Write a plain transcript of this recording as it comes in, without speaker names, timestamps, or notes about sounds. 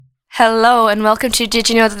Hello and welcome to Did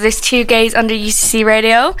You Know That There's Two Gays under UCC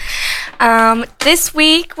Radio? This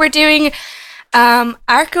week we're doing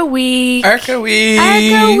Arca Week. Arca Week.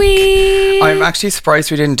 Arca Week. I'm actually surprised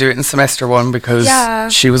we didn't do it in semester one because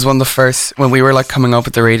she was one of the first, when we were like coming up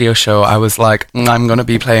with the radio show, I was like, I'm going to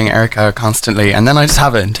be playing Arca constantly, and then I just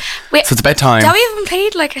haven't. Wait, so it's bedtime. Have we even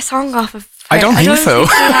played like a song off of I don't think so.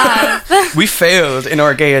 Think we failed in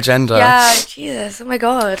our gay agenda. Yeah, Jesus, oh my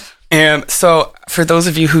God. So, for those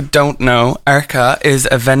of you who don't know, Arca is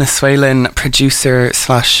a Venezuelan producer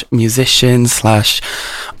slash musician slash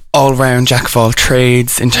all-round jack of all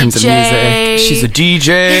trades in terms of music. She's a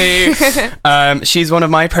DJ. She's one of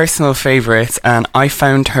my personal favourites, and I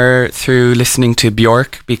found her through listening to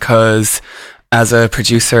Björk because as a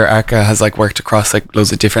producer, Arca has like worked across like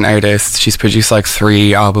loads of different artists. She's produced like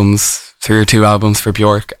 3 or 2 albums for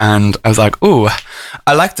Björk, and I was like, ooh,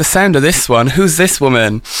 I like the sound of this one. Who's this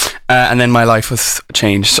woman? And then my life was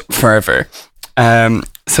changed forever.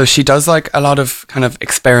 So she does like a lot of kind of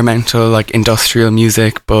experimental, like industrial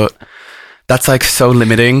music, but that's like so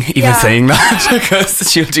limiting even saying that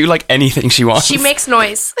because she'll do like anything she wants. She makes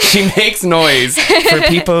noise. She makes noise for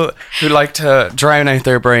people who like to drown out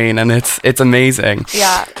their brain, and it's amazing.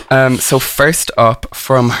 Yeah. So first up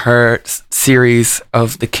from her series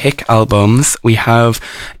of the Kick albums, we have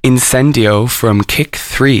Incendio from Kick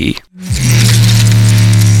 3.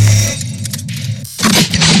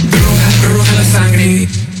 Roja la sangre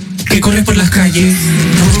que corre por las calles,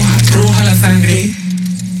 roja la sangre.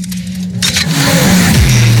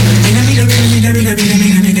 Mira,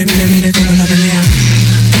 cómo la pelea.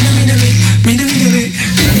 Mira.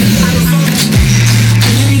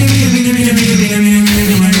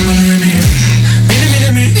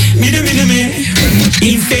 Mírame.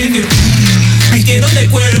 Incendio, vistiendo de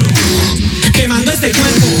cuero, quemando este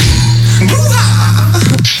cuerpo. ¡Bruja!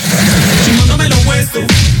 Chimándome los huesos.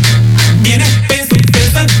 Viene peso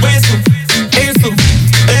el hueso. Eso,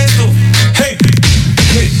 hey.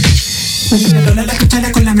 Me dobla la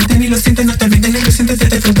cuchara con la mente, ni lo sientes, no te olvides, ni lo sientes,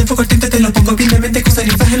 te frente, foco ardiente, te lo pongo firmemente, con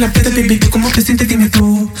salivas en la frente, baby, ¿tú cómo te sientes? Dime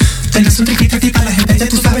tú. Tenés un triquito aquí para la gente, ya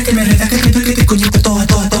tú sabes que me retas, que grito y que te coñito, toda,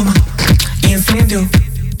 toma. Y incendio.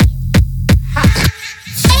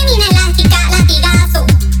 Femina elástica, latigazo,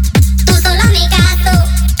 tú solo me caso,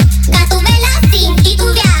 gatubela sin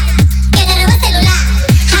titubear, que te robo el celular,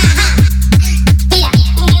 jaja. Mira,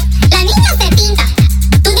 la niña se pinta,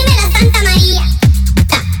 tú dime la Santa María.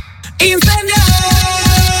 ¡Incendio!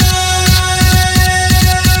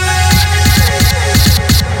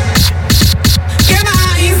 ¡Quema!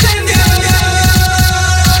 ¡Incendio!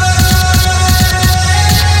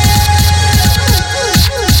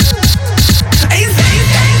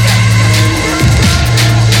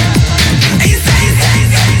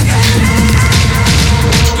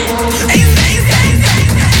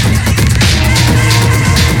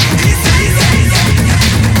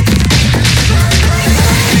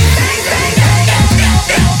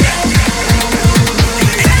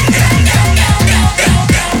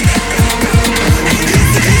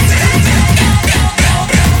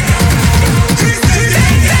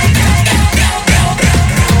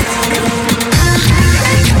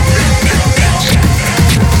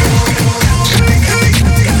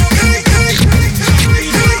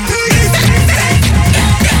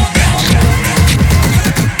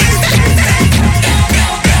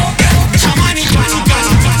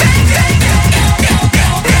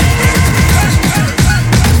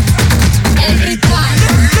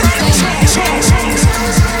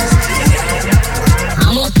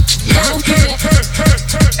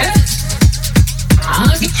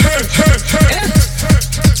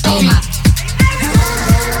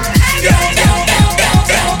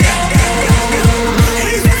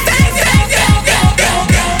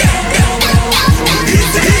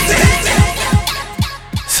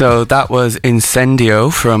 So that was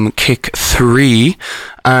Incendio from Kick 3.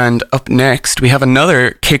 And up next, we have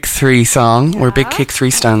another Kick 3 song. We're big Kick 3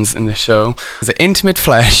 stands in the show. It's The Intimate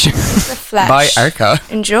Flesh, by Arca.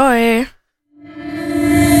 Enjoy.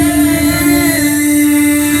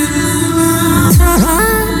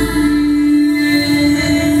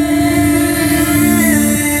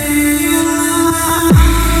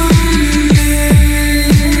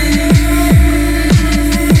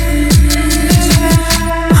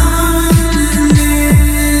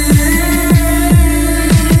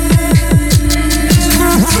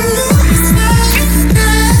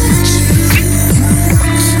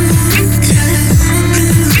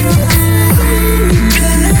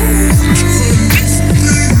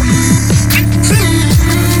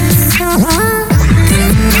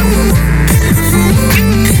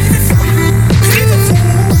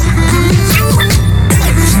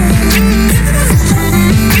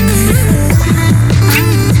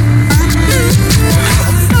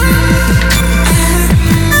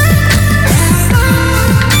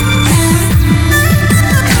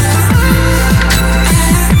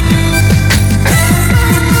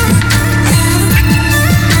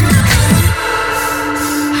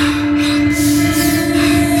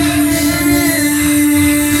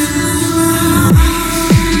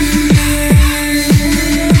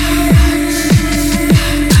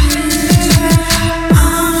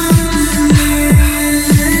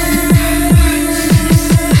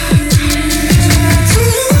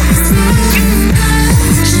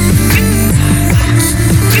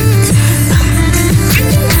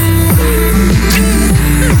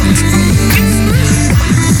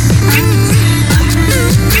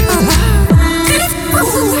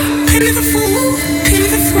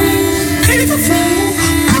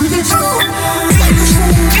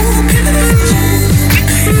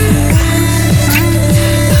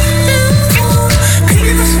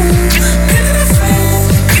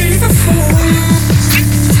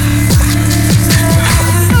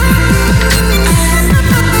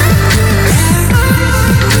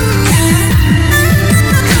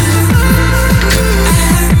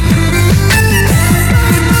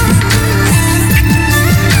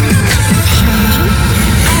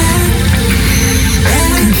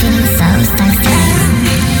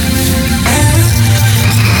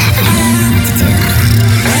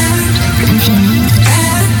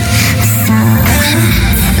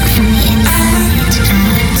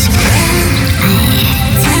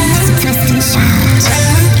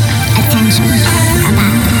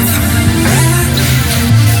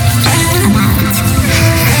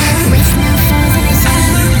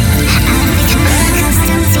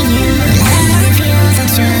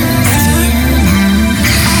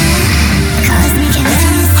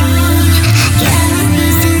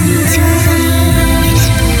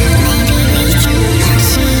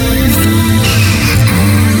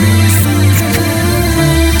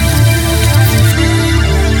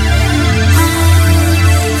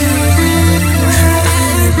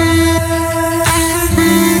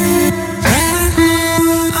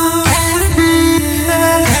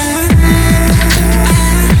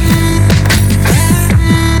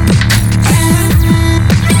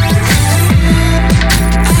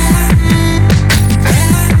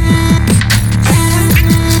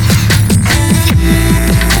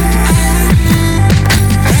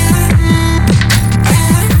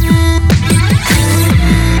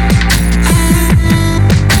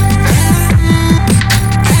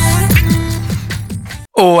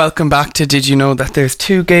 Oh, welcome back to Did You Know That There's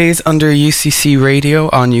Two Gays under UCC Radio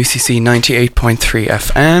on UCC 98.3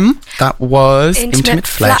 FM. That was Intimate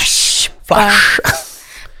Flesh.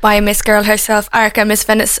 By Miss Girl herself, Arca, Miss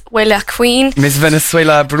Venezuela Queen. Miss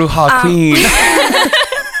Venezuela Bruja Queen.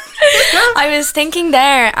 I was thinking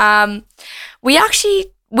there,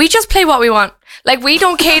 we just play what we want. Like, we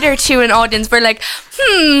don't cater to an audience. We're like,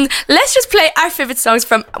 let's just play our favourite songs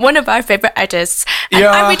from one of our favourite artists.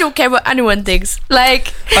 And we don't care what anyone thinks.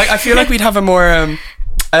 Like I feel like we'd have a more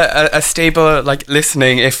a stable like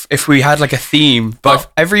listening if we had like a theme.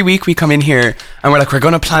 But every week we come in here and we're like, we're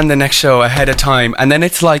going to plan the next show ahead of time, and then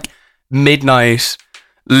it's like midnight.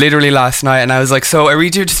 Literally last night, and I was like, so are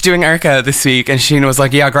we just doing Arca this week? And Sheena was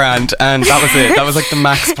like, yeah, grand. And that was it. That was like the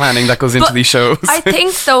max planning that goes into these shows. I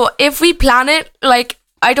think though, if we plan it, like,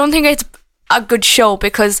 I don't think it's a good show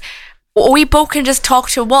because we both can just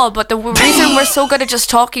talk to a wall. But the reason we're so good at just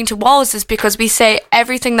talking to walls is because we say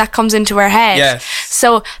everything that comes into our head. Yes.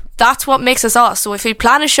 So that's what makes us us. So if we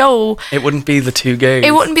plan a show, it wouldn't be the two gays.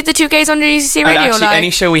 It wouldn't be the two gays under UCC Radio. And actually,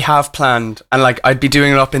 any show we have planned, and like I'd be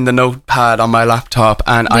doing it up in the notepad on my laptop,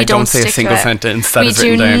 and I don't say a single sentence that is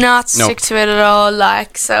written down. We do not stick to it at all.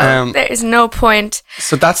 Like, so there is no point.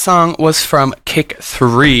 So that song was from Kick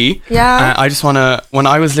 3. Yeah. I just want to, when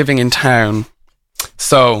I was living in town,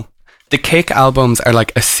 so the Kick albums are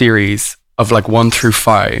like a series of like 1 through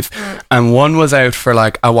 5, and one was out for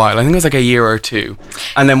like a while. I think it was like a year or two,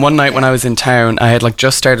 and then one night when I was in town, I had like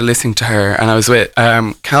just started listening to her, and I was with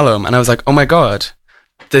Callum, and I was like, oh my god,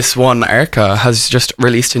 this one Arca has just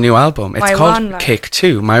released a new album. It's called Kick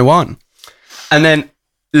 2, My One. And then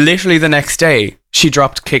literally the next day she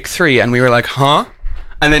dropped Kick 3, and we were like, huh?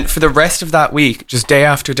 And then for the rest of that week, just day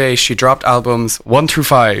after day, she dropped albums 1 through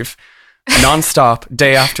 5 non-stop,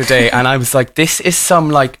 day after day, and I was like, this is some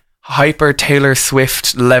like hyper Taylor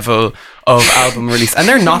Swift level of album release, and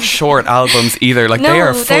they're not short albums either. Like, they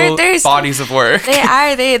are full bodies of work. They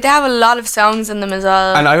are. They have a lot of songs in them as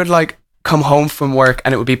well. And I would like come home from work,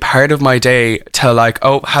 and it would be part of my day to like,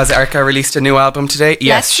 oh, has Arca released a new album today?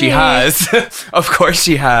 Yes, she has. Of course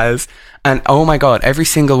she has. And oh my god, every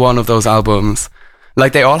single one of those albums,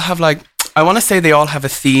 like, they all have like, I want to say they all have a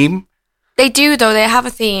theme. They do though. They have a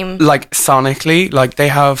theme. Like sonically, like they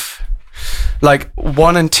have. Like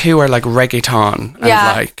 1 and 2 are like reggaeton and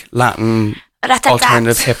like Latin,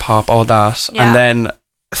 alternative hip hop, all that. Yeah. And then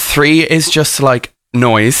 3 is just like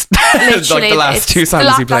noise. Like the last 2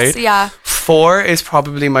 songs you played. 4 is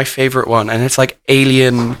probably my favorite one, and it's like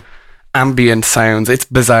alien ambient sounds. It's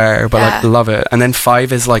bizarre, but like love it. And then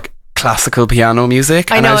 5 is like classical piano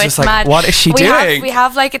music, and I was just like, mad. What is she doing? We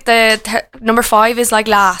have like the number 5 is like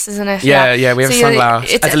Glass, isn't it? Yeah, we have a song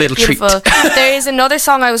Glass as a little beautiful treat. There is another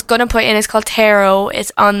song I was gonna put in. It's called Tarot.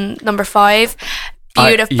 It's on number 5.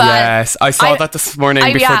 Beautiful. Yes, I saw that this morning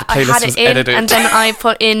before the playlist was edited, and then I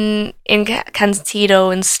put in Candido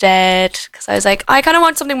instead, because I was like, I kind of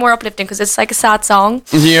want something more uplifting because it's like a sad song.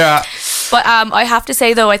 Yeah, but I have to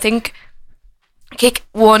say though, I think Kick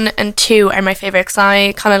 1 and 2 are my favourite, because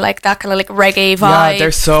I kind of like that kind of like reggae vibe. Yeah,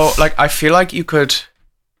 they're so like, I feel like you could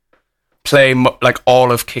play like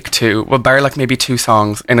all of Kick 2, well, bar like maybe 2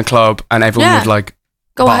 songs in a club, and everyone would like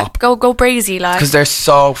go brazy, like, because they're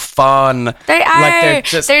so fun. They are. Like, they're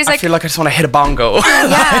just, I feel like I just want to hit a bongo.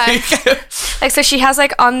 Yeah. Like, so she has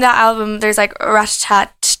like on that album, there's like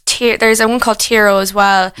Rat-a-tat, there's a one called Tiro as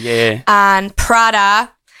well. Yeah. And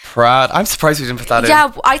Prada. I'm surprised we didn't put that in.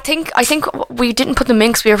 Yeah, I think we didn't put them in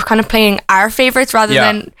because we were kind of playing our favourites rather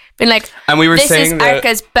than being like, and we were this saying is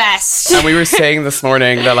Arca's best. And we were saying this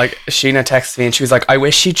morning that like Sheena texted me and she was like, I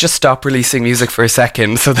wish she'd just stop releasing music for a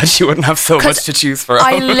second so that she wouldn't have so much to choose from.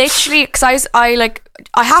 I literally, because I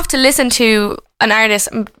have to listen to an artist,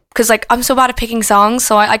 because like I'm so bad at picking songs,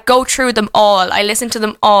 so I go through them all. I listen to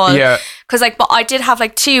them all. Yeah. Because like, but I did have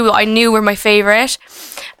like 2 I knew were my favourite,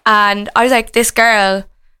 and I was like, this girl,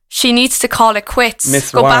 she needs to call it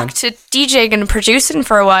quits. Go back to DJing and producing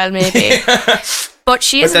for a while, maybe. But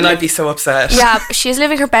she is. But then I'd be so upset. Yeah, she is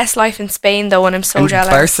living her best life in Spain, though, and I'm so jealous.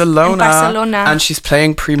 Barcelona. And she's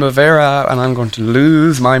playing Primavera, and I'm going to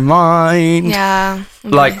lose my mind. Yeah.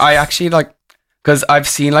 Okay. Like, I actually like, because I've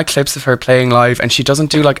seen like clips of her playing live, and she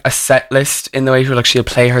doesn't do like a set list in the way where like she'll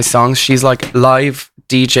play her songs. She's like live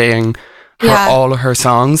DJing all of her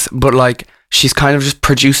songs, but like, she's kind of just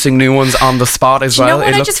producing new ones on the spot as well. You know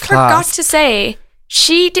what I just forgot to say?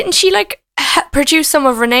 She like produce some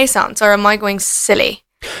of Renaissance, or am I going silly?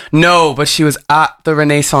 No, but she was at the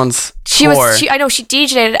Renaissance tour. I know she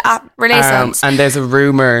DJ'd at Renaissance. And there's a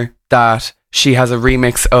rumour that she has a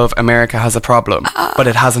remix of America Has a Problem, but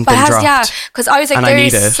it hasn't been dropped. Yeah, because I was like, and there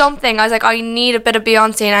is something. I was like, I need a bit of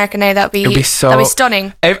Beyonce and Arca now. That'd be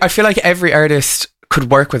stunning. I feel like every artist could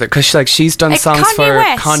work with it, because she's done songs for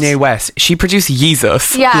Kanye West. She produced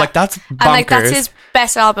Yeezus. Yeah, like that's bonkers. And like that's his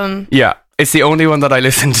best album. Yeah, it's the only one that I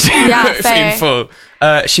listened to in full.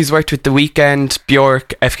 She's worked with The Weeknd,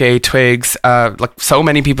 Bjork, FKA Twigs, like so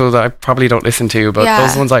many people that I probably don't listen to, but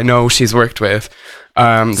those ones I know she's worked with.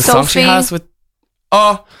 The song she has with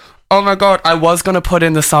oh my god, I was gonna put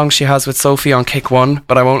in the song she has with Sophie on Kick One,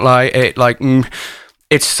 but I won't lie,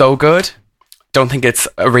 it's so good. Don't think it's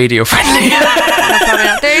radio friendly. No, probably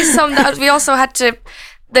not. There's some that we also had to.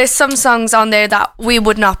 There's some songs on there that we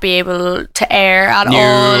would not be able to air at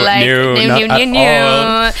all. Like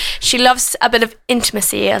new. She loves a bit of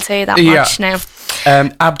intimacy. I'll tell you that much now.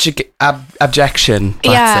 Abjection.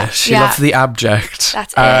 That's it. She loves the abject.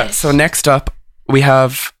 That's it. So next up, we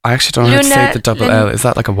have. I actually don't know how to say the double L. Is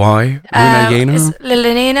that like a Y? Luna Yena?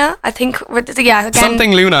 Luna, I think. Again,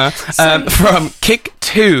 something Luna. From Kick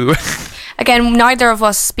 2. Again, neither of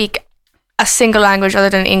us speak a single language other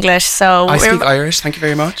than English, so I speak Irish. Thank you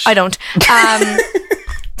very much. I don't.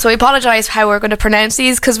 So we apologise how we're going to pronounce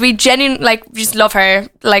these, because we genuinely just love her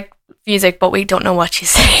music, but we don't know what she's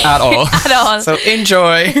saying at all. At all. So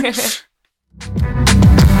enjoy.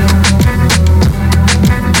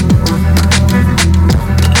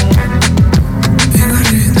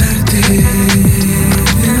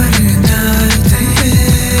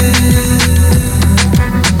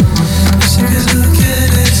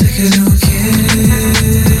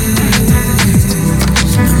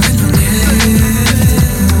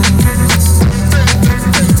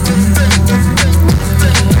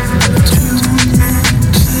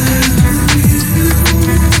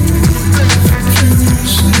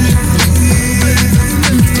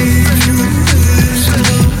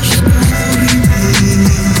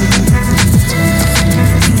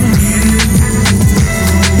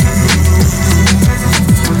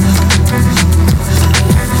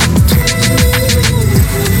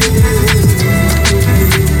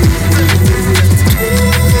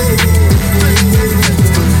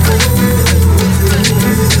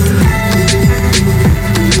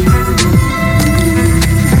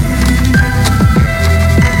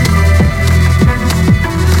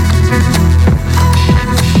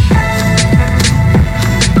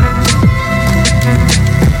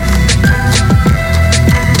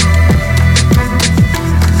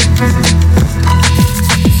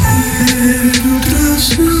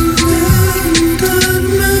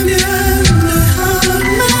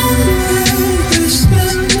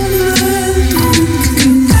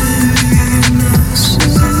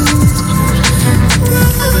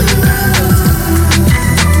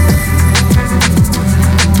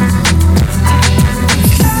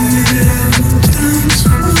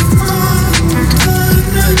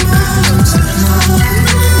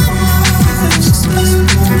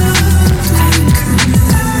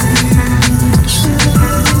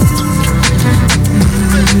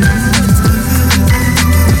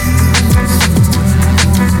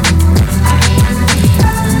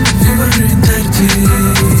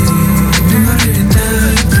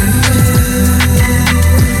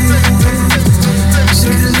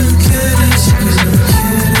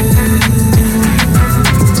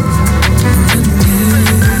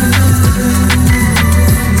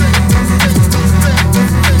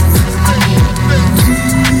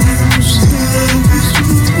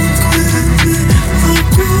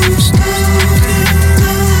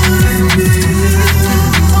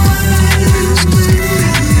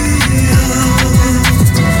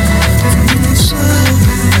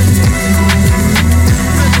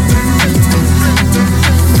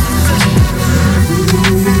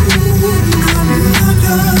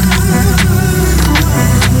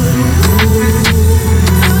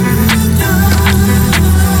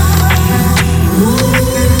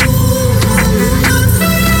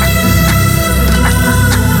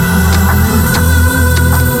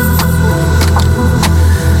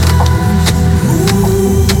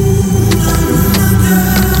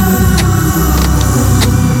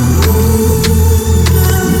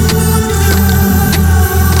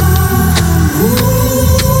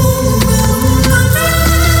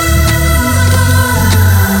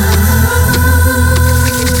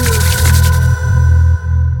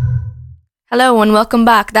 Hello and welcome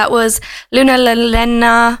back. That was Luna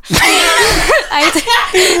Lena.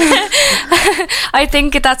 I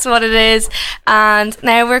think that's what it is. And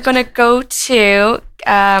now we're going to go to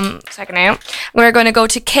we're going to go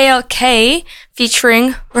to KLK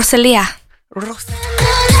featuring Rosalia.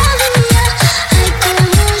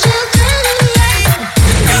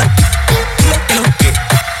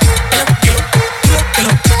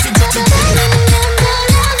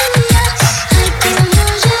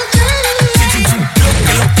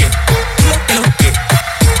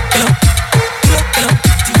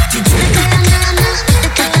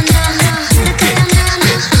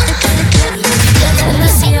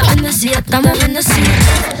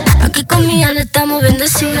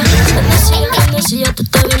 bendecida, bendecida, tú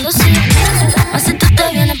estás bendecida. Así tú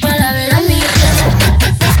te vienes para ver a mí.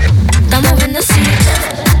 Estamos bendecidos.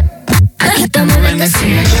 Estamos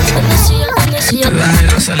bendecidos, bendecida, bendecida.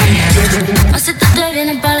 Así tú te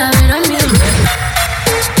vienes para ver a mí.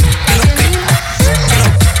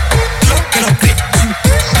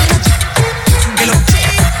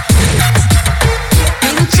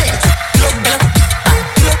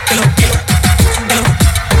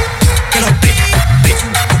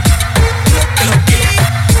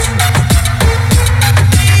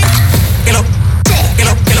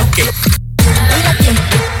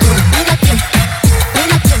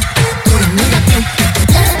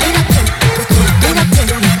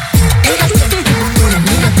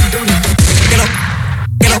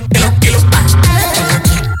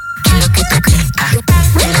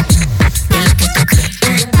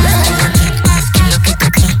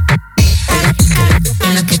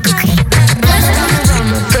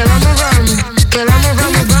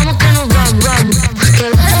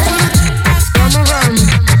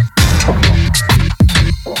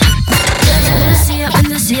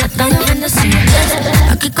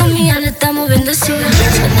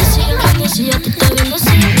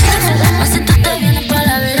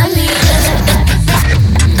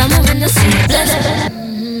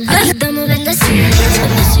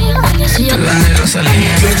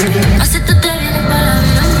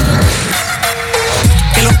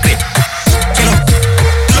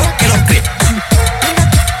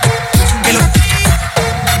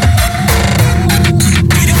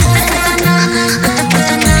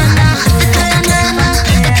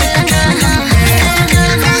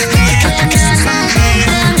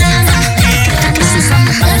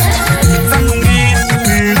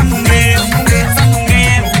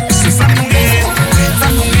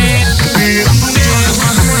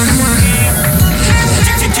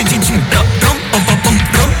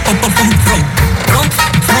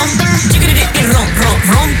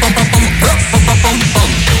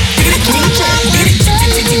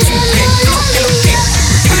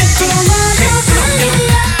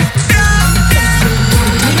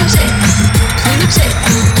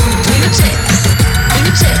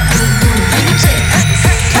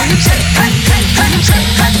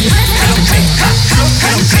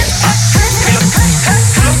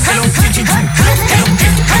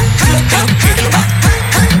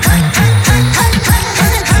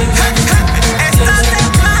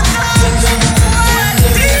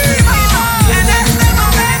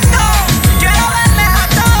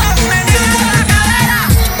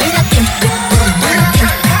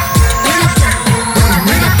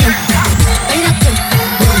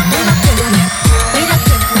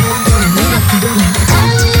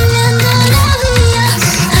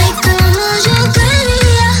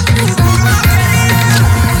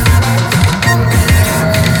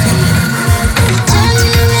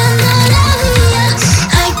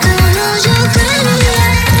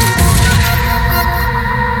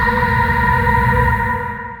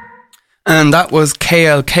 And that was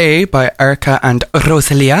KLK by Arca and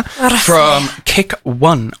Rosalia from Kick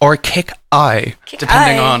 1 or Kick I,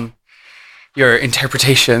 depending on your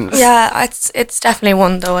interpretations. Yeah, it's definitely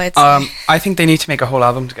one though. I think they need to make a whole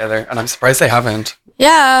album together, and I'm surprised they haven't.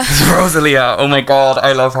 Yeah. Rosalia, oh my god,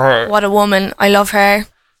 I love her. What a woman. I love her.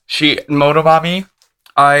 She, Motomami,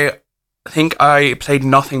 I think I played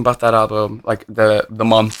nothing but that album, like the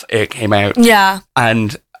month it came out. Yeah.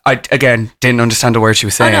 And I, again, didn't understand a word she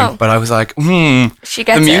was saying, but I was like, she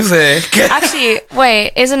gets the music. Actually,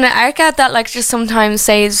 wait, isn't it Arca that like just sometimes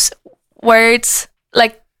says words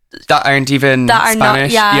like that aren't even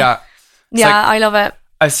Spanish? Not, yeah, like, I love it.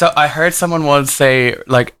 I heard someone once say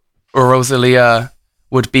like Rosalia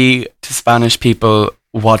would be to Spanish people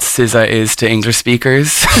what SZA is to English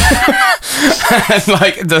speakers. And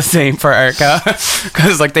like the same for Arca,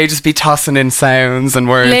 because like they just be tossing in sounds and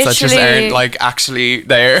words that just aren't like actually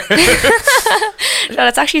there. No,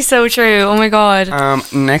 that's actually so true. Oh my god.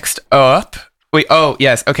 Next up,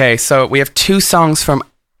 so we have 2 songs from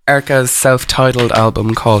Arca's self-titled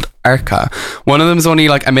album called Arca. One of them is only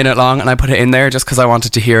like a minute long, and I put it in there just because I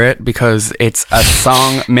wanted to hear it, because it's a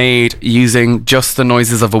song made using just the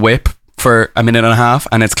noises of a whip for a minute and a half,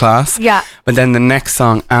 and it's class. Yeah. But then the next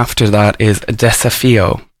song after that is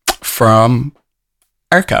Desafio from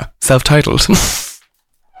Arca, self-titled.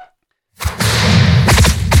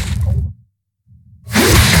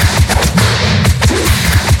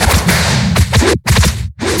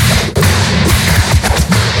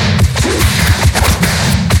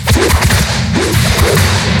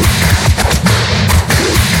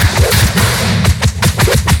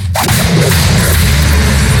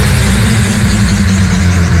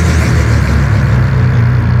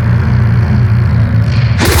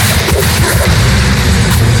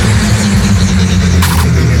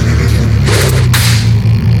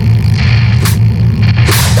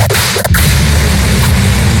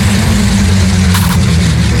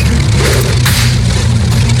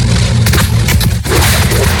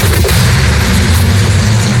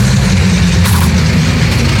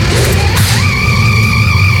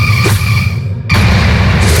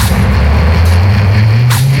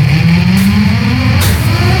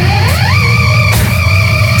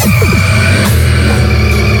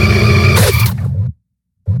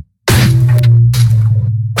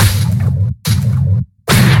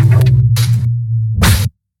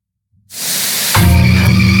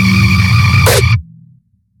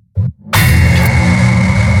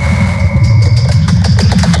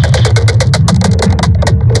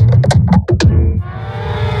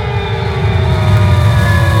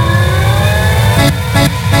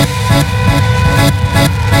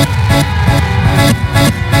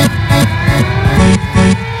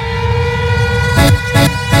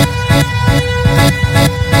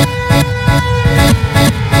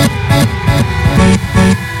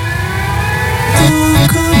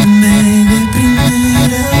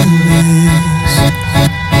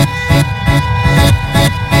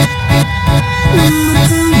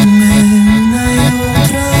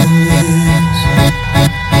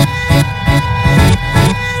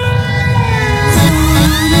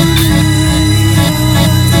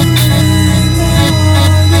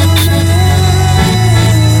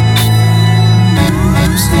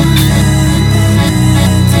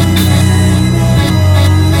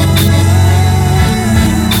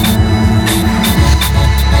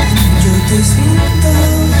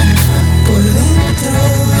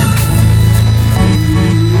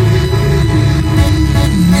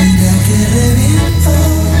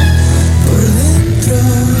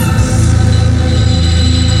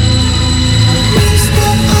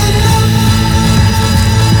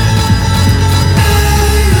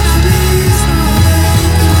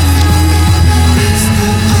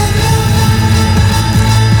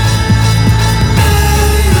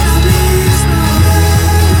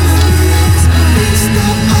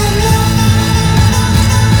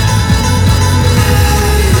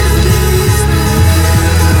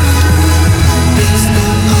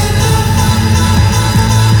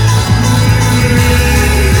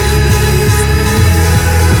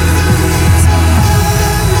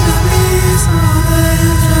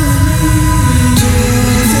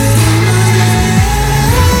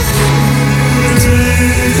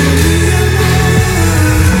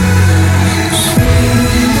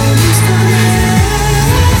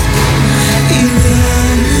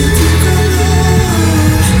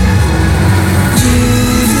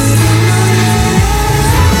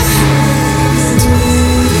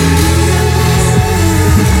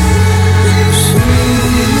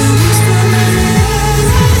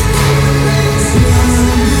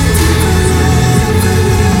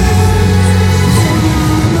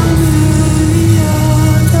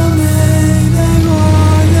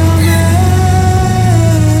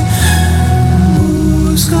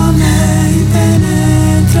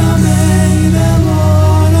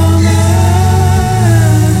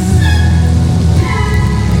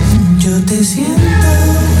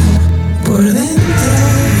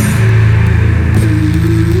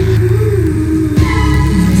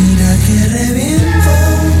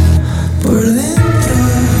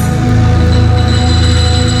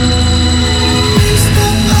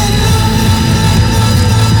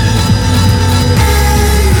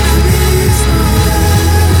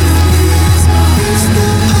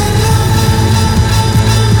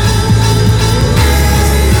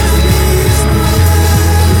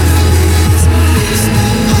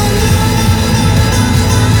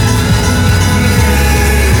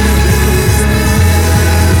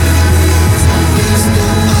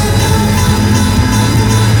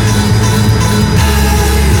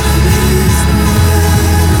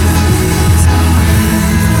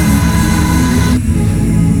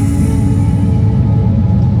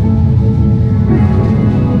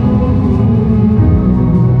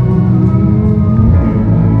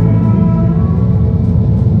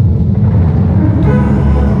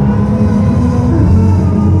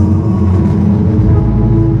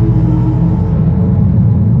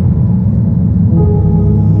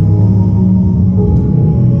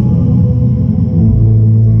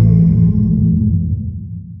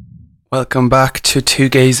 Welcome back to Two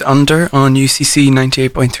Gays Under on UCC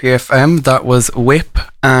 98.3 FM. That was Whip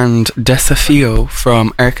and Desafio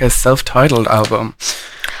from Arca's self-titled album.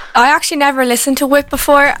 I actually never listened to Whip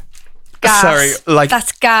before. Gas. Sorry, like...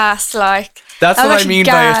 That's gas, like. That's what I mean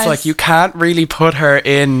by it's like you can't really put her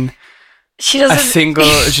in a single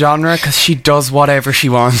genre because she does whatever she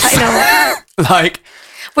wants. I know. Like...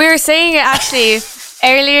 We were saying it actually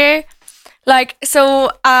earlier. Like,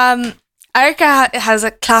 so... Arca has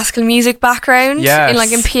a classical music background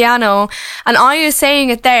in piano, and I was saying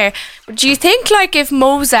it there. Do you think like if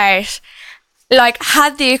Mozart like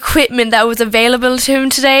had the equipment that was available to him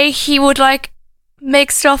today, he would like make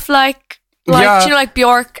stuff like you know, like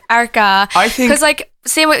Björk, Arca? I think because like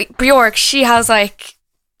same with Björk, she has like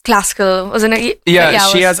classical, wasn't it? Yeah,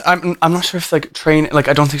 she has. I'm not sure if like training. Like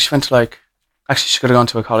I don't think she went to like. Actually, she could have gone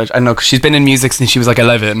to a college. I don't know because she's been in music since she was like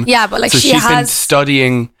 11. Yeah, but like so she's been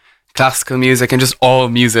studying classical music and just all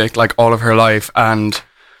music like all of her life, and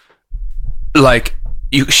like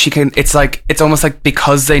it's almost like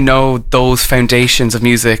because they know those foundations of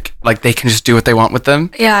music, like they can just do what they want with them.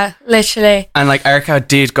 Yeah, literally. And like Arca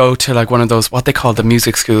did go to like one of those, what they call the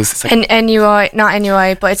music schools. It's like NUI, not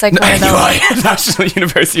NUI, but it's like one NUI, of those. National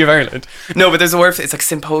University of Ireland. No, but there's a word for it. It's like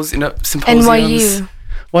symposiums. NYU.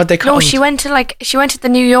 What they call? No, she went to the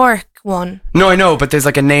New York one. No, I know, but there's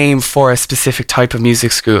like a name for a specific type of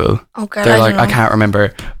music school. Okay, they're like I can't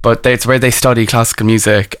remember, but it's where they study classical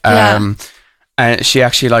music. And she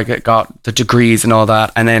actually like got the degrees and all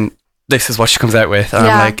that, and then this is what she comes out with, and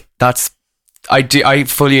I'm like, I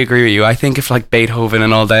fully agree with you. I think if like Beethoven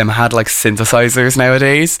and all them had like synthesizers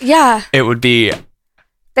nowadays, it would be.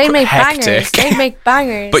 They make hectic. Bangers. They make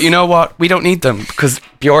bangers. But you know what? We don't need them because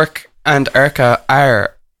Björk and Arca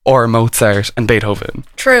are or Mozart and Beethoven.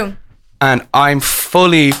 True. And I'm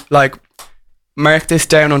fully like, mark this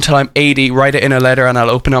down until I'm 80, write it in a letter, and I'll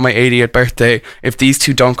open on my 80th birthday. If these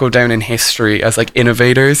two don't go down in history as like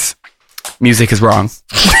innovators, music is wrong.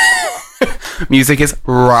 Music is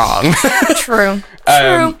wrong. True.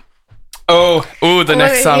 True. The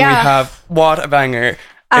next song we have, what a banger.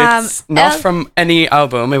 It's not from any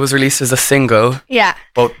album. It was released as a single. Yeah.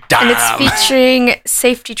 But damn. And it's featuring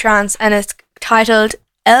Safety Trance, and it's titled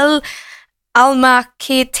El Alma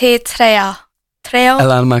que te trajo.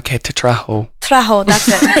 El alma que te trajo. Trajo, that's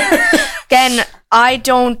it. Again, I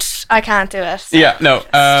can't do it. So. Yeah, no.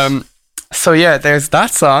 So yeah, there's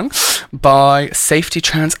that song by Safety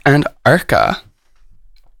Trance and Arca.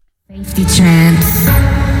 Safety Trance.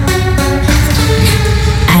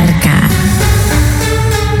 Arca.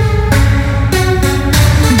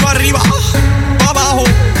 Pa' arriba, pa' abajo,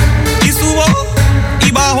 y subo,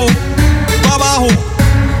 y bajo, pa' abajo,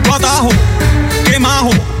 pa' atajo, que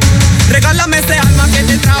majo. Regálame ese alma que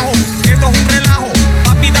te trajo, esto es un relajo.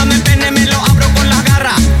 Papi, dame pene, me lo abro con las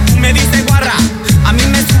garras. Tú me dices guarra, a mí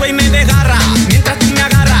me sube y me desgarra. Mientras tú me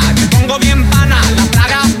agarras, te pongo bien pana. Las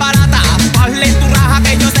plagas baratas, hazle tu raja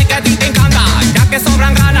que yo sé que a ti te encanta. Ya que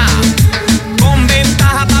sobran ganas, con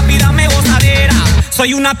ventaja, papi, dame gozadera.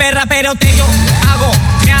 Soy una perra, pero yo hago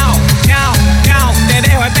miau, miau, miau. Te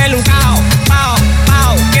dejo espelucao, pao,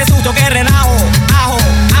 pao. Qué susto, qué relajo, ajo,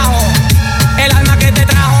 ajo. El alma que te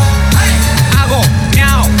trajo.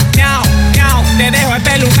 Miau, miau, miau, te dejo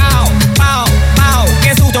espelucao, pao, pao,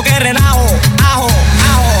 qué susto, qué relajo, ajo,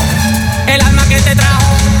 ajo, el alma que te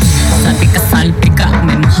trajo. Salpica, salpica,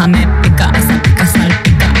 me moja, me pica, salpica,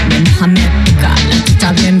 salpica, me moja, me pica, la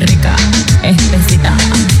chicha bien rica, espesita,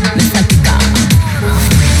 me salpica.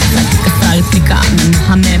 Salpica, salpica, me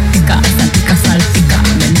moja, me pica, salpica, salpica,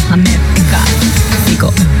 me moja, me pica,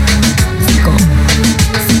 pico, pico,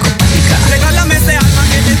 psicopática. Regálame ese alma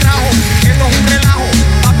que te trajo, esto es un relajo.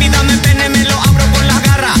 Papi, dame pene, me lo abro con las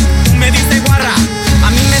garras. Tú me dices guarra, a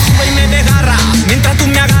mí me sube y me desgarra. Mientras tú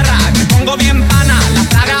me agarras, me pongo bien pana. Las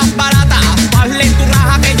plagas baratas, hazle tu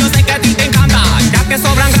raja que yo sé que a ti te encanta. Ya que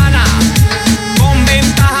sobran ganas, con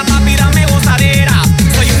ventaja, papi, dame gozadera.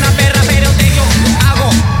 Soy una perra, pero yo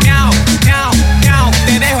hago miau, miau, miau.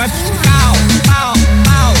 Te dejo pao, pao,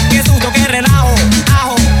 pao. Qué susto, qué relajo,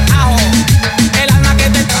 ajo, ajo. El alma que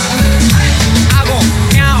te trajo. Hago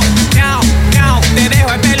miau, miau, miau. Te dejo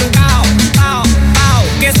espelucao, pao, pao.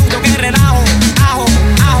 Qué susto, qué relajo, ajo,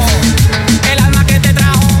 ajo. El alma que te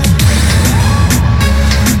trajo.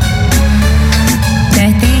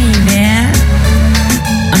 ¿Ustedes tienen idea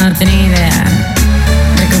o no tienen idea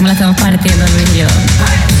de cómo la estamos partiendo Luis y yo?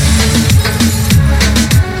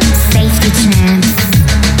 Safety Trance.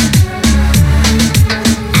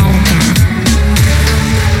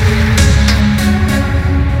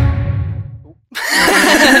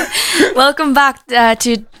 Welcome back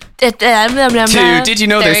to Did you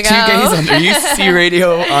know there's 2 gays under UCC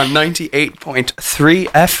Radio on 98.3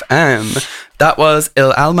 FM? That was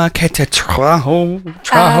Il Alma Que Te Trajo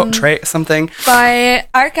something. By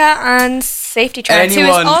Arca and Safety Tracks, who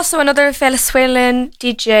is also another Venezuelan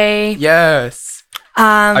DJ. Yes.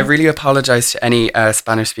 I really apologise to any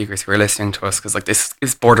Spanish speakers who are listening to us, because like this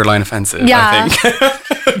is borderline offensive, I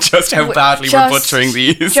think. Just how badly we're butchering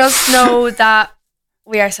these. Just know that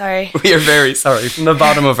we are sorry. We are very sorry from the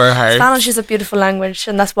bottom of our hearts. Spanish is a beautiful language,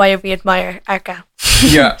 and that's why we admire Arca.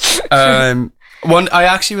 Yeah. I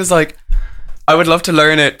actually was like, I would love to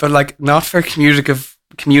learn it, but like not for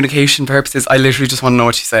communication purposes. I literally just want to know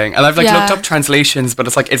what she's saying. And I've like looked up translations, but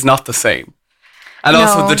it's like it's not the same. And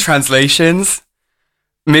also the translations,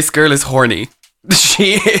 Miss Girl is horny.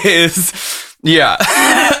 She is. Yeah.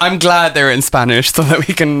 I'm glad they're in Spanish so that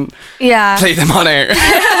we can play them on air.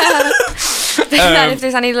 If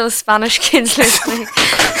there's any little Spanish kids listening.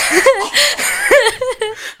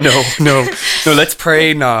 No, let's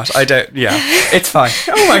pray not. I don't, it's fine.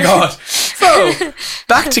 Oh my God. So,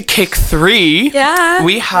 back to kick 3. Yeah.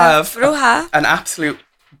 We have an absolute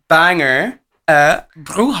banger,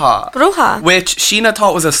 Bruja. Which Sheena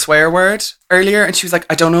thought was a swear word earlier, and she was like,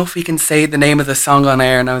 I don't know if we can say the name of the song on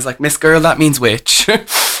air, and I was like, Miss Girl, that means witch.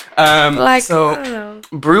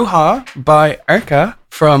 Bruja by Arca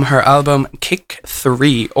from her album Kick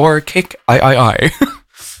 3 or Kick I.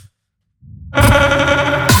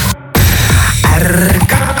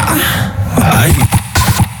 Arca. Ay.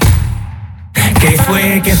 ¿Qué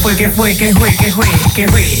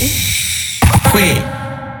fue?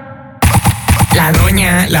 La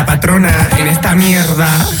doña, la patrona en esta mierda.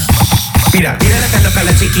 Mira esta loca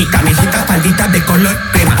la chiquita, mijita, falditas de color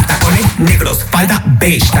crema, tacones negros, falda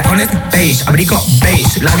beige, tacones beige, abrigo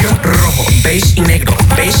beige, labio rojo, beige y negro,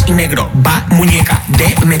 va muñeca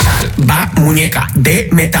de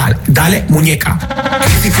metal, dale muñeca.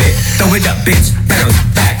 Throw it up, bitch, bounce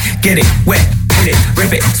back, get it wet, hit it,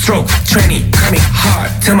 rip it, stroke, tranny, coming hard,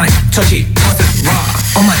 till my chochi tosses raw.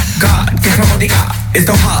 Oh my God, que robótica, it's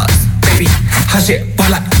so hard, baby, hush it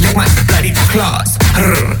while I lick my bloody claws.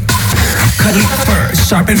 Cuddly fur,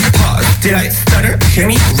 sharpened paws. Did I stutter? Hear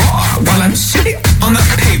me roar while I'm shitting on the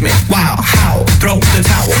pavement. Wow, how? Throw the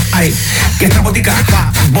towel. Ay, que esta botica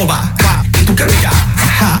va, boba, va. Y tú que mira,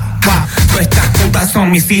 ja, va. Todas estas putas son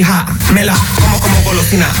mis hijas. Me las como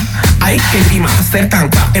golosina. Ay, que rima, ser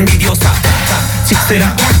tanta envidiosa.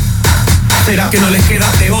 ¿Será que no les queda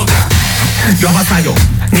de otra? Yo avasallo,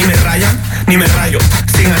 ni me rayan, ni me rayo.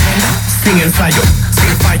 Sin agenda, sin ensayo,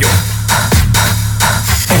 sin fallo.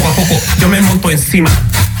 Poco a poco yo me monto encima.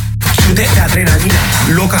 Chute de adrenalina,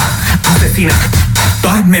 loca, asesina.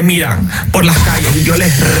 Todas me miran por las calles y yo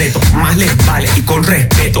les reto. Más les vale y con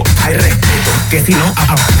respeto. Hay respeto, que si no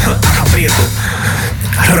aprieto.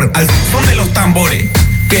 Al son de los tambores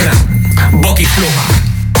quedan boquifloja.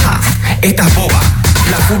 Estas bobas,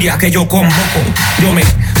 la furia que yo convoco. Yo me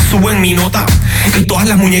subo en mi nota y todas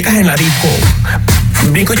las muñecas en la disco.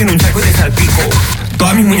 Brinco yo en un charco y te salpico.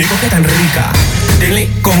 Todas mis muñecas que están ricas. Denle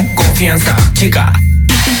con confianza, chica.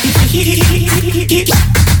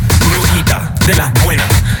 Brujita de las buenas,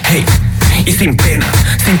 hey. Y sin pena,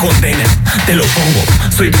 sin condena, te lo pongo,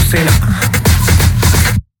 soy tu cena.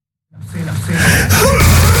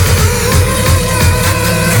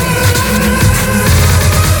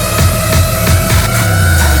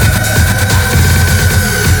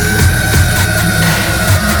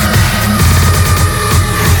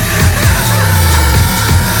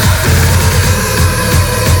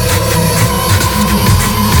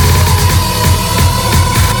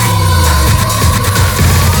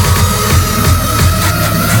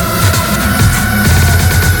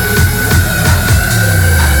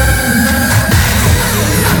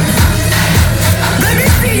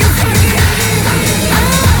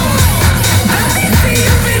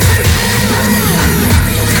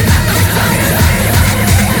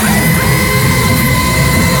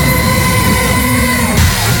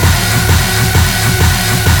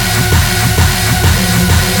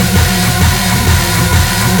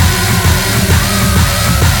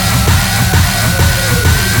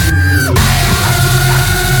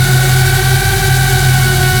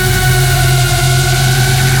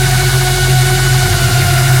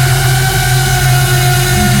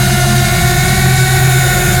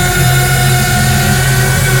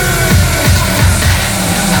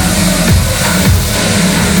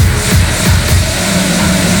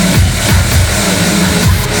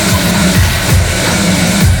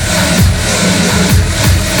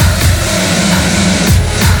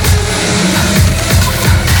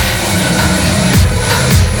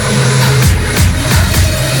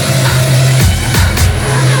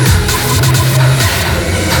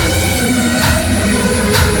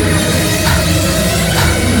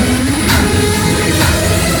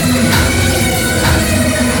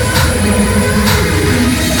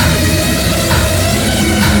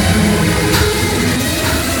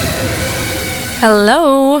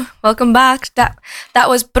 Hello, welcome back. That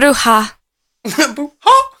was Bruja.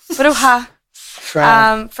 Bruja.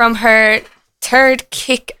 From her third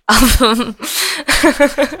Kick album.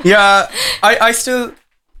 Yeah,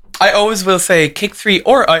 I always will say Kick 3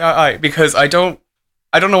 or I because I don't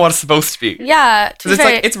know what it's supposed to be. Yeah, because it's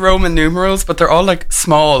like it's Roman numerals, but they're all like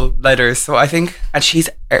small letters. So I think, and she's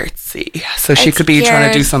artsy, so she could be cute.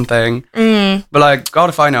 trying to do something. But like, God,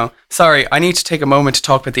 if I know. Sorry, I need to take a moment to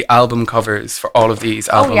talk about the album covers for all of these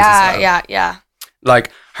albums. Oh yeah, as well. yeah.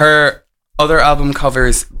 Like her other album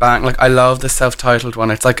covers, bang. Like I love the self-titled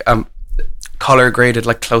one. It's like color graded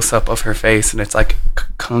like close up of her face, and it's like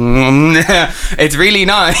it's really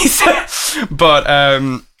nice. But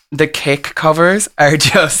the Kick covers are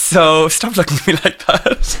just so... Stop looking at me like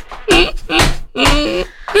that.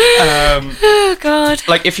 Oh God.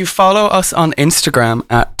 Like if you follow us on Instagram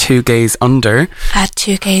at 2gaysunder,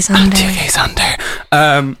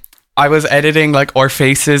 I was editing like our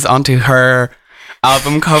faces onto her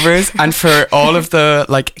album covers, and for all of the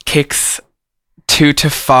like Kicks 2 to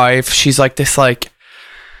 5, she's like this like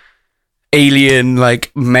alien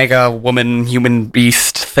like mega woman human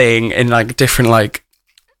beast thing in like different like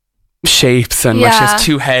shapes, and like she has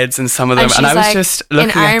 2 heads in some of them, and I was like, just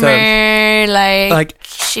looking in at armor, them like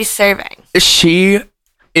she's serving. She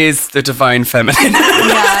is the divine feminine.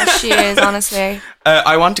 Yeah, she is, honestly.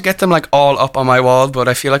 I want to get them like all up on my wall, but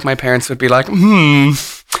I feel like my parents would be like,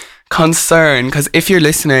 concern, because if you're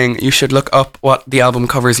listening, you should look up what the album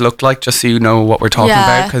covers look like, just so you know what we're talking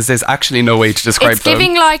about, because there's actually no way to describe them.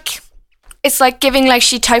 It's like giving like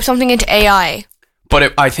she typed something into AI.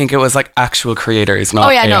 But I think it was like actual creators, not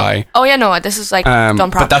AI. No, this is like done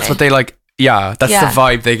properly. But that's what they like. Yeah, that's the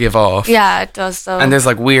vibe they give off. Yeah, it does though. And there's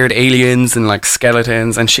like weird aliens and like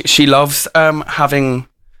skeletons, and she loves having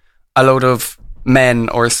a load of men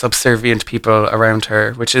or subservient people around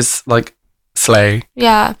her, which is like slay.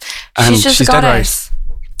 Yeah, and she's just a goddess.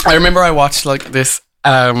 Right. I remember I watched like this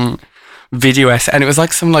video essay, and it was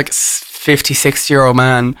like some like 50, 60-year-old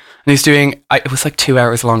man, and he's doing, it was like 2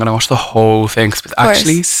 hours long, and I watched the whole thing because it was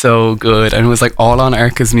actually so good, and it was like all on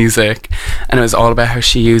Arca's music, and it was all about how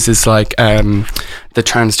she uses like the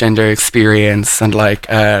transgender experience and like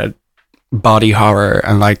body horror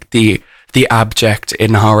and like the abject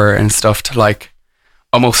in horror and stuff to like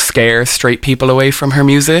almost scare straight people away from her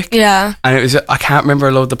music. Yeah. And it was, I can't remember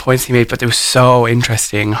a load of the points he made, but they were so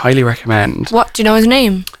interesting. Highly recommend. What, do you know his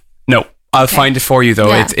name? No. I'll find it for you though.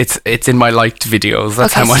 Yeah. It's in my liked videos.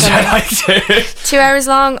 That's how much I liked it. 2 hours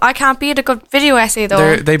long. I can't beat a good video essay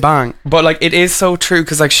though. They bang. But like it is so true,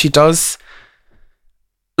 because like she does,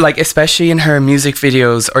 like especially in her music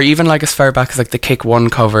videos, or even like as far back as like the Kick 1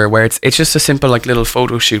 cover, where it's just a simple like little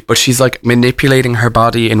photo shoot, but she's like manipulating her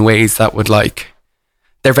body in ways that would like,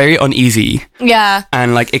 they're very uneasy. Yeah.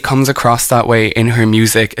 And like it comes across that way in her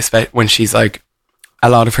music, especially when she's like, a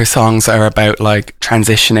lot of her songs are about like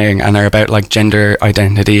transitioning and are about like gender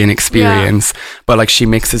identity and experience, but like she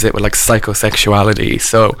mixes it with like psychosexuality.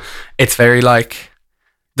 So it's very like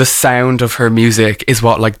the sound of her music is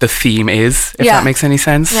what like the theme is, if that makes any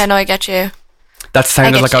sense. Yeah, no, I get you. That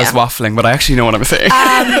sounded like I was waffling, but I actually know what I'm saying.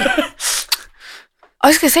 I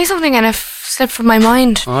was going to say something and it slipped from my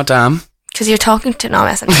mind. Oh, damn. Because you're talking to... No, I'm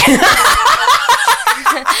messing.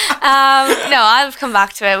 No, I'll come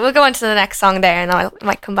back to it. We'll go on to the next song there, and it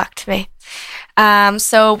might come back to me.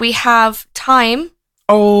 So we have Time.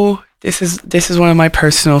 Oh, this is one of my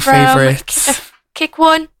personal favourites. Kick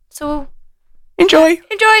 1. So enjoy.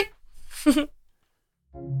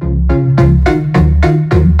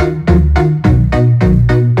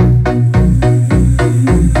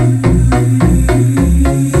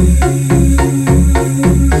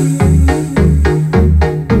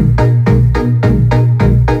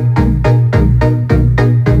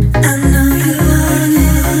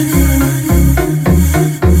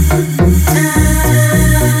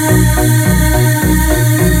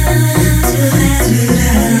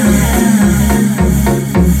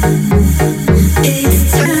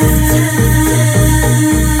 It's time.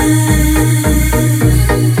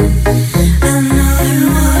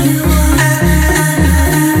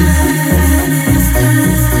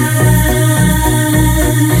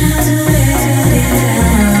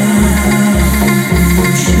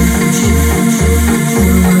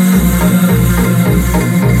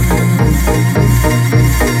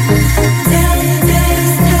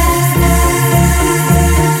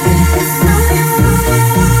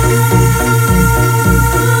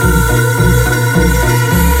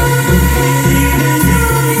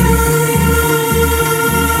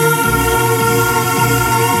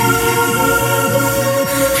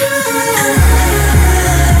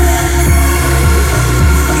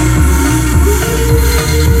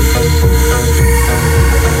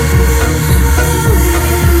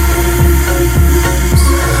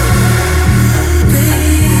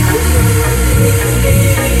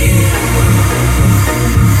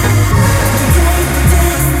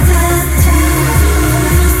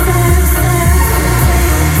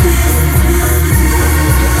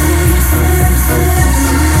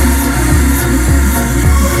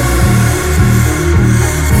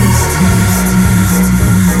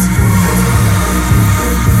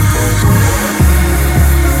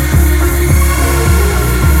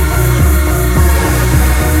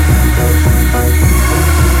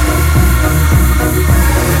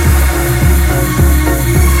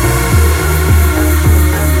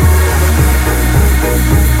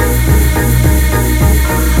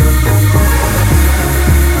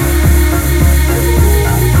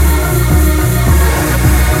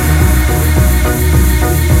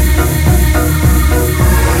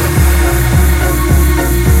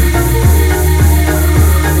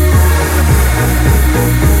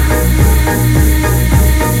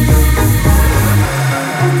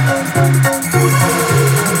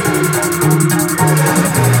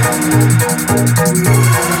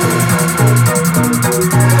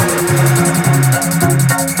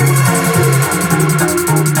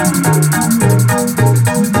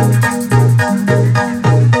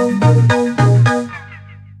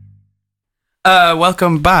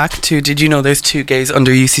 Welcome back to Did You Know There's Two Gays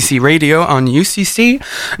Under UCC Radio on UCC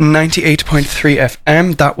 98.3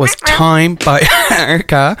 FM. That was Time by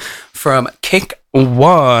Arca from Kick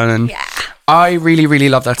One. Yeah. I really, really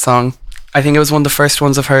love that song. I think it was one of the first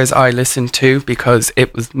ones of hers I listened to because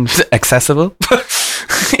it was accessible,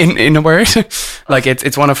 in a word. Like,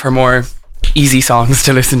 it's one of her more easy songs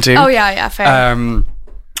to listen to. Oh, yeah, fair.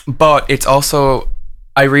 But it's also...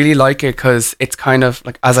 I really like it because it's kind of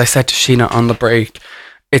like, as I said to Sheena on the break,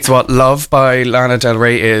 it's what Love by Lana Del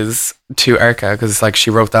Rey is to Arca, because it's like she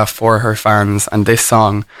wrote that for her fans. And this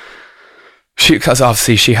song, because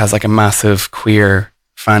obviously she has like a massive queer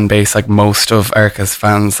fan base, like most of Arca's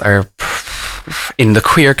fans are in the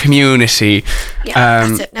queer community. Yeah,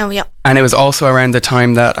 that's it. No, yeah. And it was also around the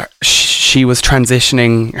time that she was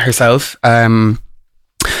transitioning herself.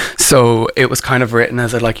 So it was kind of written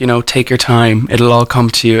as a, like, you know, take your time, it'll all come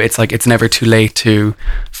to you. It's like, it's never too late to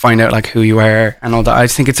find out like who you are and all that. I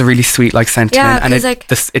just think it's a really sweet like sentiment, and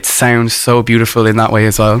it sounds so beautiful in that way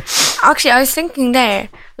as well. Actually, I was thinking there,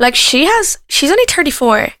 like she's only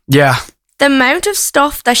 34. Yeah. The amount of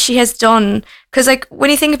stuff that she has done, because like when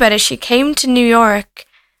you think about it, she came to New York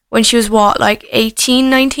when she was what, like 18,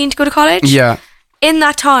 19 to go to college? Yeah. In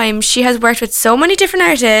that time, she has worked with so many different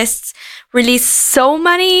artists, released so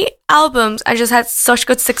many albums, and just had such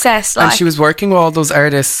good success. And she was working with all those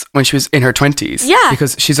artists when she was in her 20s. Yeah.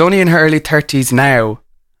 Because she's only in her early 30s now,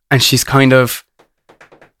 and she's kind of,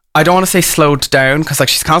 I don't want to say slowed down, because like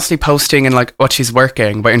she's constantly posting and like what she's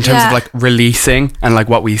working, but in terms of like releasing and like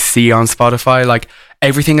what we see on Spotify, like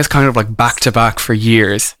everything is kind of like back to back for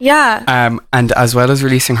years. Yeah. And as well as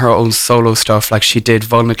releasing her own solo stuff, like she did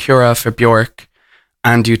Vulnicura for Björk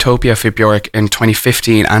and Utopia for Björk in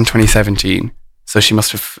 2015 and 2017. So she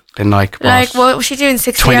must have been like, what was she doing,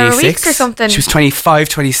 60-hour weeks or something? She was 25,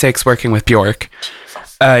 26 working with Björk.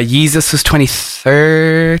 Jesus was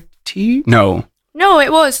 2013? No,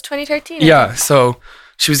 it was 2013. Yeah, so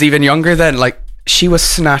she was even younger then. Like, she was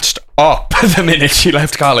snatched up the minute she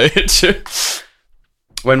left college.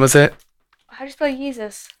 When was it? How do you spell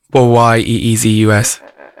Jesus? Well, Yeezus.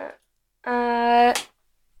 Yeah,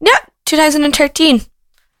 2013.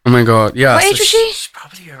 Oh my god, yeah. What age was she? She's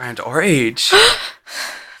probably around our age.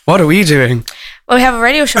 What are we doing? Well, we have a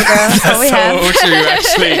radio show, girl. That's so true,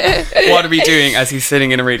 actually. What are we doing as he's sitting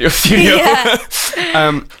in a radio studio? Yeah.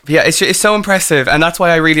 It's so impressive, and that's why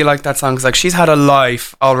I really like that song, because like she's had a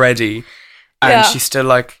life already, and she's still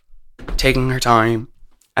like taking her time,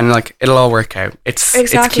 and like it'll all work out. It's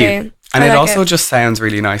cute, and it also just sounds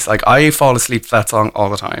really nice. Like, I fall asleep to that song all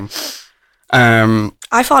the time.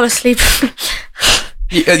 I fall asleep.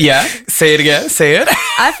 Yeah, say it again. Say it.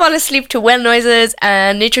 I fall asleep to wind noises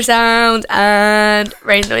and nature sounds and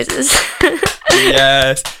rain noises.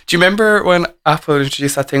 Yes. Do you remember when Apple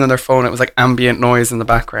introduced that thing on their phone? It was like ambient noise in the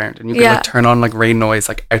background, and you could like turn on like rain noise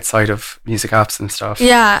like outside of music apps and stuff.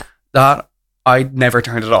 Yeah. That, I never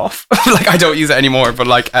turned it off. Like, I don't use it anymore, but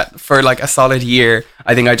like for like a solid year,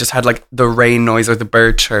 I think I just had like the rain noise or the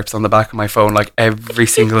bird chirps on the back of my phone like every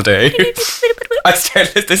single day.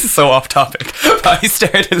 This is so off topic, but I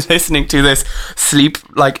started listening to this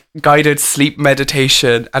guided sleep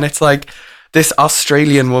meditation, and it's like this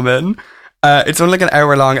Australian woman. It's only like an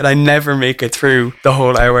hour long, and I never make it through the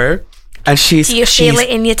whole hour. And do you feel it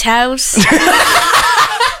in your toes?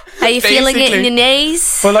 Are you feeling it in your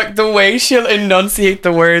knees? But like the way she'll enunciate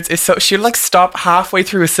the words is so, she'll like stop halfway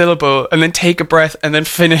through a syllable and then take a breath and then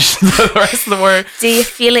finish the rest of the word. Do you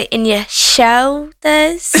feel it in your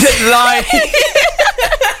shoulders? Like,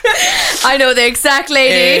 I know the exact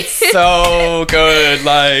lady. It's so good.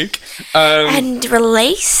 Like, and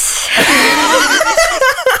release.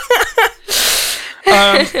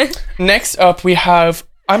 Next up we have,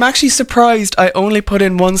 I'm actually surprised I only put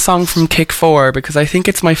in one song from Kick 4 because I think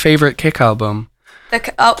it's my favourite Kick album.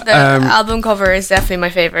 The album cover is definitely my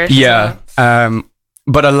favourite. Yeah. So.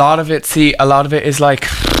 But a lot of it is like,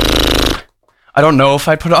 I don't know if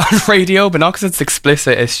I put it on radio, but not because it's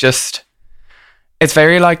explicit. It's just, it's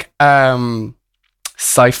very like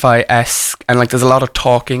sci-fi-esque, and like there's a lot of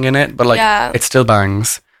talking in it, but like it still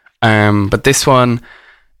bangs. But this one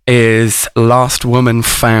is Lost Woman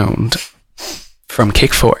Found from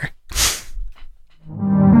Kick 4.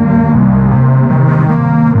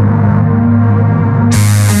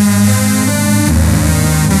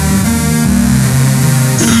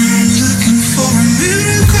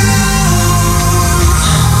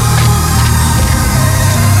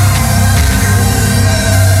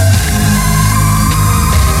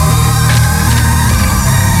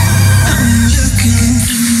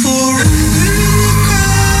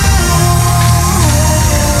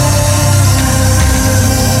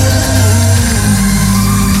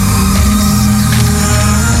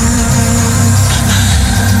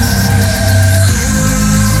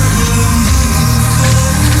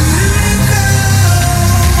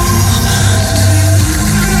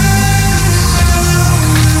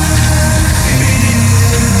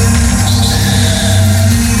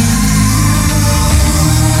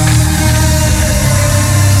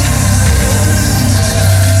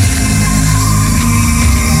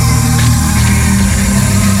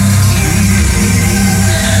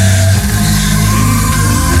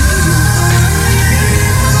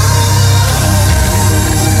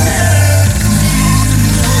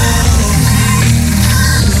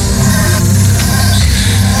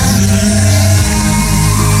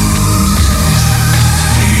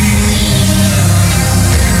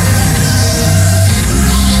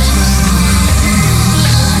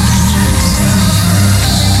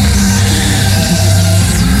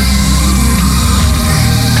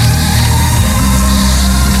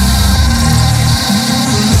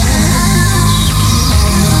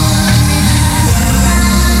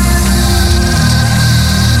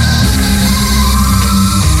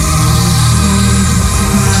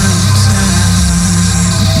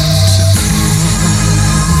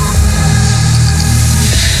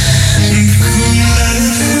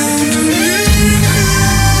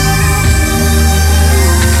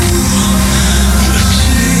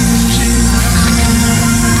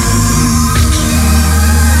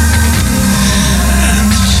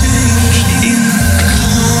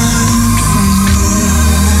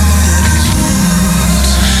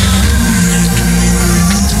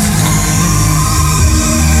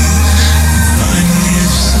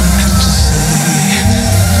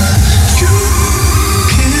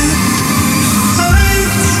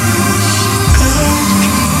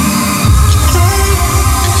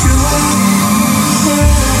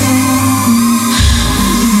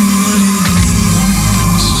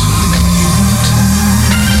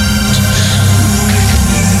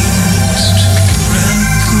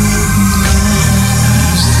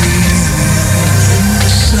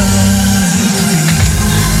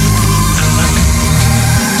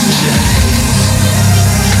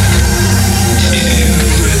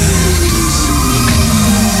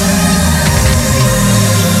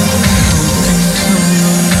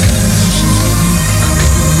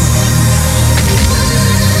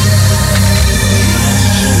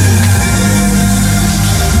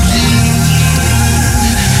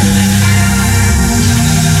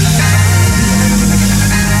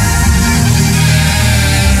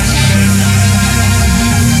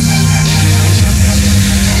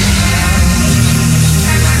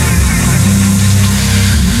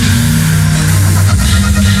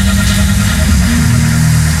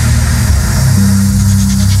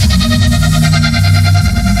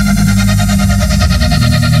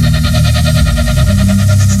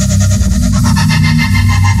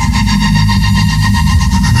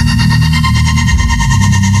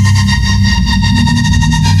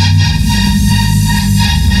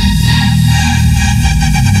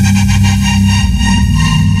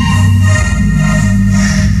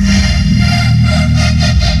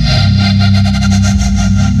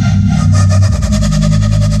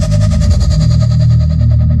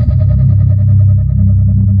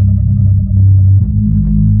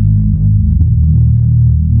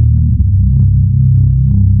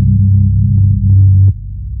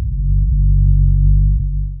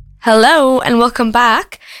 Hello and welcome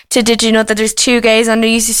back to Did You Know That There's Two Gays on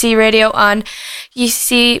the UCC radio on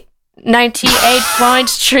UCC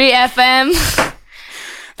 98.3 FM.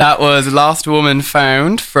 That was Lost Woman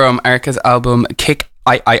Found from Arca's album Kick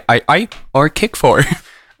I or Kick 4.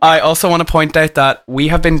 I also want to point out that we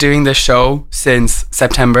have been doing this show since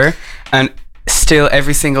September, and still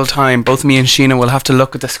every single time both me and Sheena will have to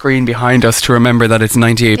look at the screen behind us to remember that it's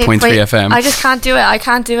 98.3 FM. I just can't do it. I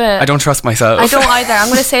can't do it. I don't trust myself. I don't either. I'm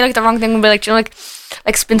going to say like the wrong thing and be like, do you know,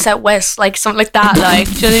 like Spin Out West, like something like that, like,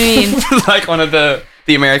 do you know what I mean? Like one of the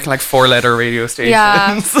American like 4-letter radio stations.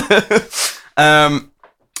 Yeah.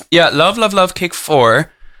 Yeah, love Kick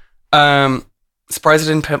 4. Surprised I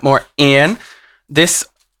didn't put more in. This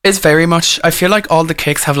is very much, I feel like all the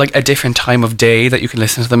kicks have like a different time of day that you can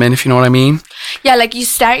listen to them in, if you know what I mean. Yeah, like you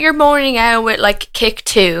start your morning out with like Kick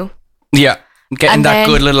 2. Yeah, getting that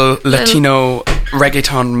good little Latino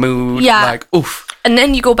reggaeton mood. Yeah. Like, oof. And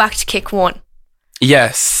then you go back to Kick 1.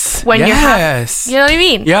 Yes. When you're having, you know what I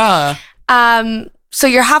mean? Yeah.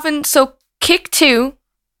 So Kick 2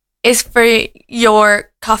 is for your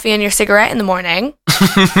coffee and your cigarette in the morning.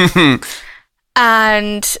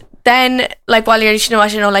 And then, like, while you're,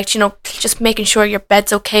 just making sure your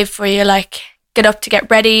bed's okay for you, like, get up to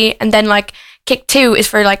get ready. And then, like, Kick 2 is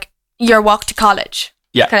for, like, your walk to college.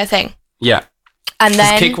 Yeah. Kind of thing. Yeah. And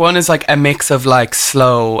then Kick 1 is, like, a mix of, like,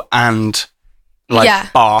 slow and, like,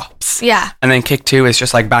 bops. Yeah. And then Kick 2 is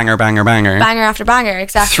just, like, banger. Banger after banger,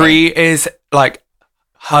 exactly. 3 is, like,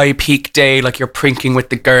 high peak day, like you're prinking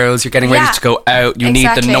with the girls, you're getting ready to go out, you need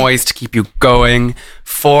the noise to keep you going.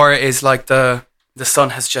 4 is like the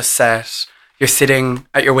sun has just set, you're sitting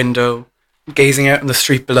at your window gazing out on the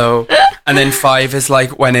street below. And then 5 is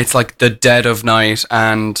like when it's like the dead of night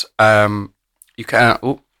and you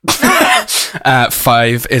can't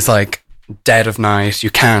 5 is like dead of night,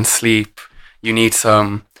 you can't sleep, you need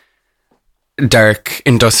some dark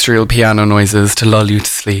industrial piano noises to lull you to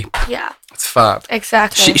sleep. Yeah. It's fab.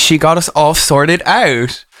 Exactly. She got us all sorted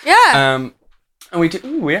out. Yeah. And we did.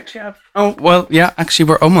 Ooh, we actually have. Oh well, yeah. Actually,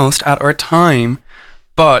 we're almost at our time.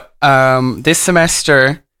 But this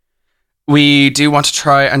semester, we do want to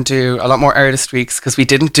try and do a lot more artist weeks because we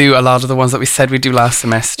didn't do a lot of the ones that we said we'd do last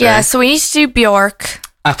semester. Yeah. So we need to do Bjork.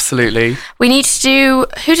 Absolutely. We need to do.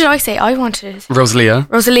 Who did I say I wanted? Rosalia.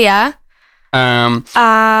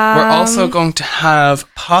 We're also going to have,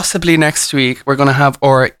 possibly next week, we're going to have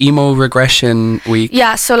our emo regression week.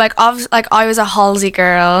 Yeah, so like I was a Halsey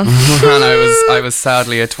girl. And I was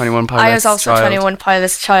sadly a 21 Pilots child. I was also a 21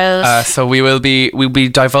 Pilots child. So we'll be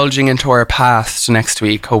divulging into our past next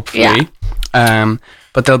week, hopefully. Yeah.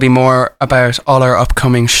 But there'll be more about all our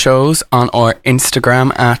upcoming shows on our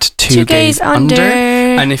Instagram at 2 Gays Under.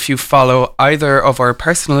 And if you follow either of our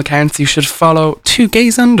personal accounts, you should follow 2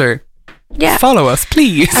 Gays Under. Yeah. Follow us,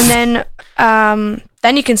 please. And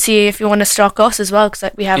then you can see if you want to stalk us as well, because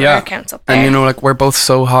we have our accounts up there. And like we're both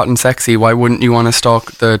so hot and sexy. Why wouldn't you want to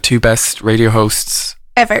stalk the 2 best radio hosts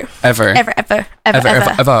ever?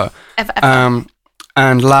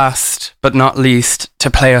 And last but not least, to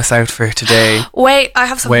play us out for today. Wait, I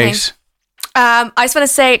have something. I just want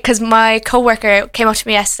to say, because my co-worker came up to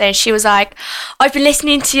me yesterday and she was like, I've been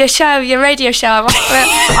listening to your radio show.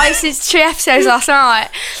 I listened to 3 episodes last night.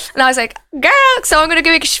 And I was like, girl, so I'm going to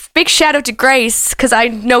give a big shout out to Grace, because I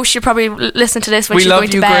know she'll probably listen to this when she's going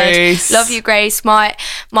to bed. Grace. Love you, Grace. My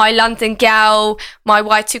London gal, my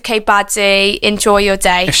Y2K baddie. Enjoy your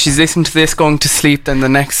day. If she's listening to this going to sleep, then the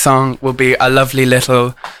next song will be a lovely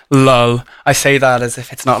little lull. I say that as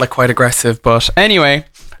if it's not like quite aggressive, but anyway.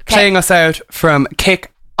 Playing us out from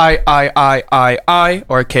Kick I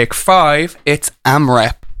or Kick 5, it's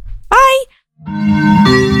AMREP. Bye.